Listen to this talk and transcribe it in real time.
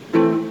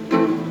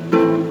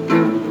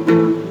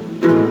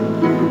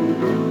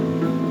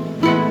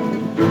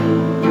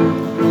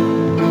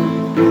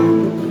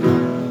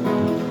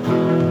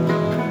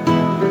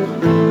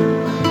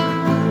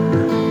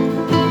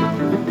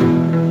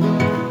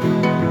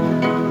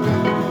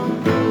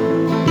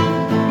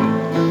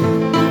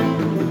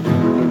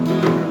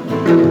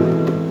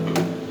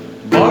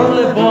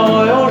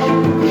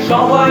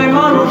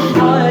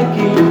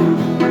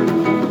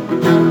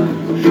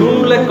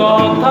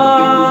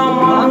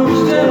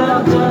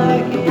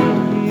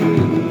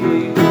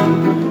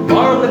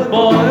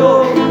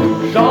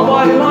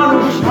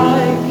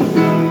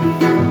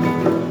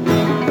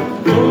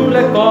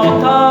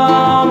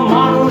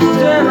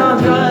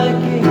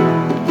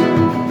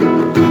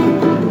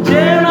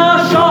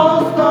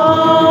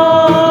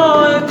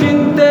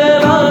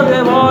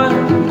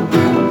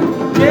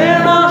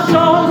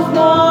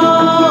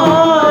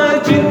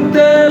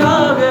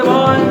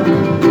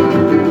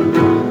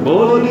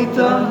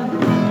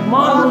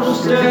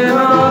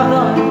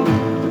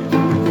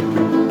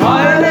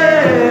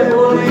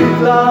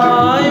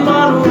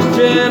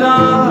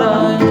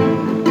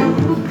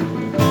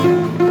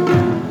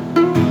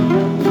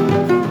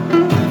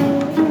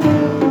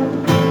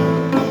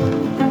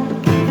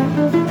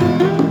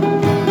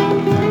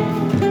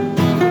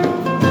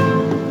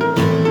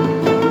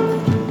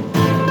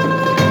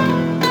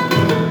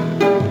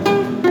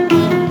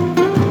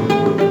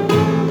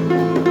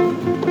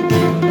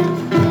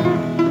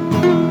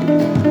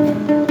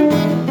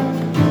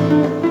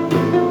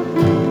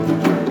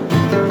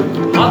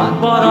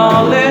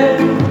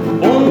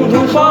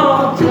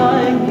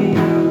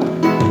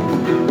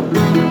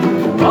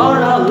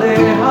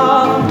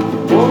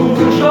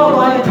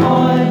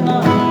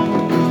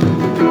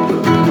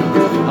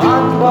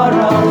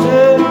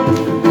হারালে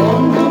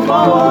বন্ধু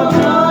পাওয়া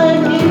যায়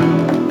কি?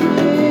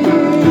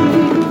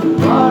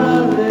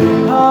 হারালে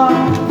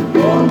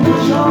বন্ধু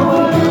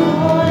সবাই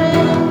হয়।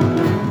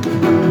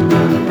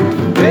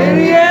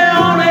 পেরিয়ে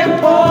অনেক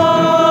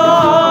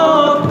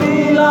পথ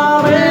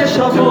দিলাম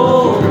এসব,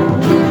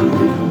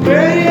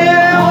 পেরিয়ে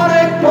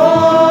অনেক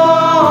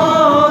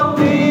পথ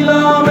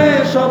দিলাম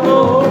এসব।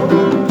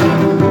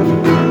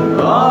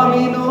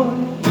 আমি নই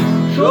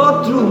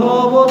শত্রু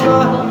হব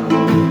তাই,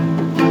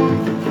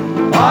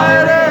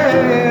 আরে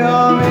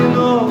আমি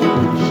নই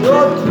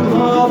শত্রু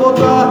হব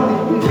তাই।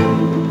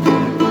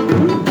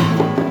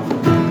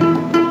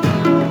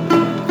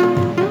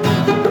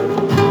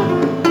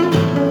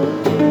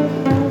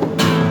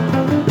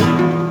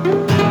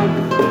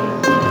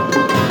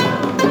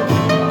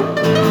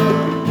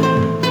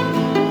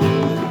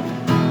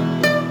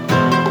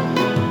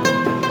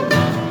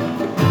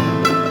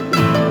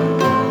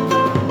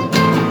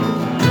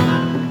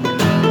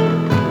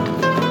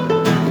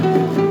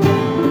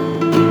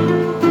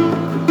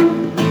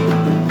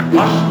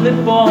 আসলে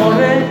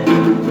পরে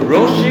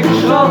রসিক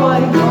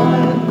সবাই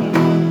হয়,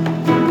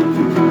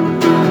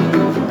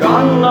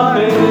 কান্না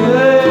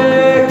পেলে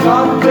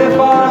কাঁদতে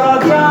পারা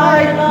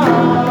যায় না।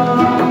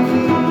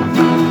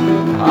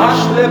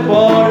 আসলে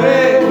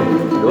পরে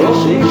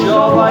রসিক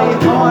সবাই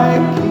হয়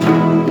কি?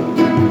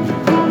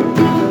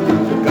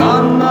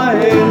 কান্না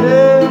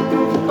এলে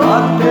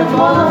কাঁদতে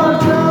পারা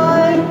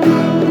যায় কি?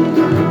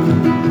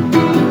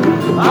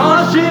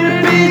 হাসির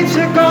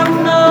পিছে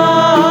কান্না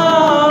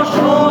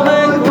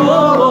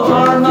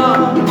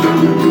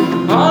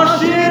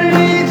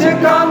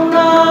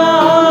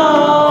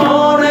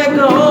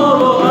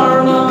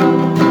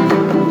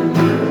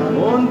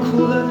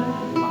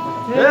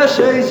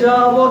সেই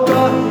যাব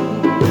তাই।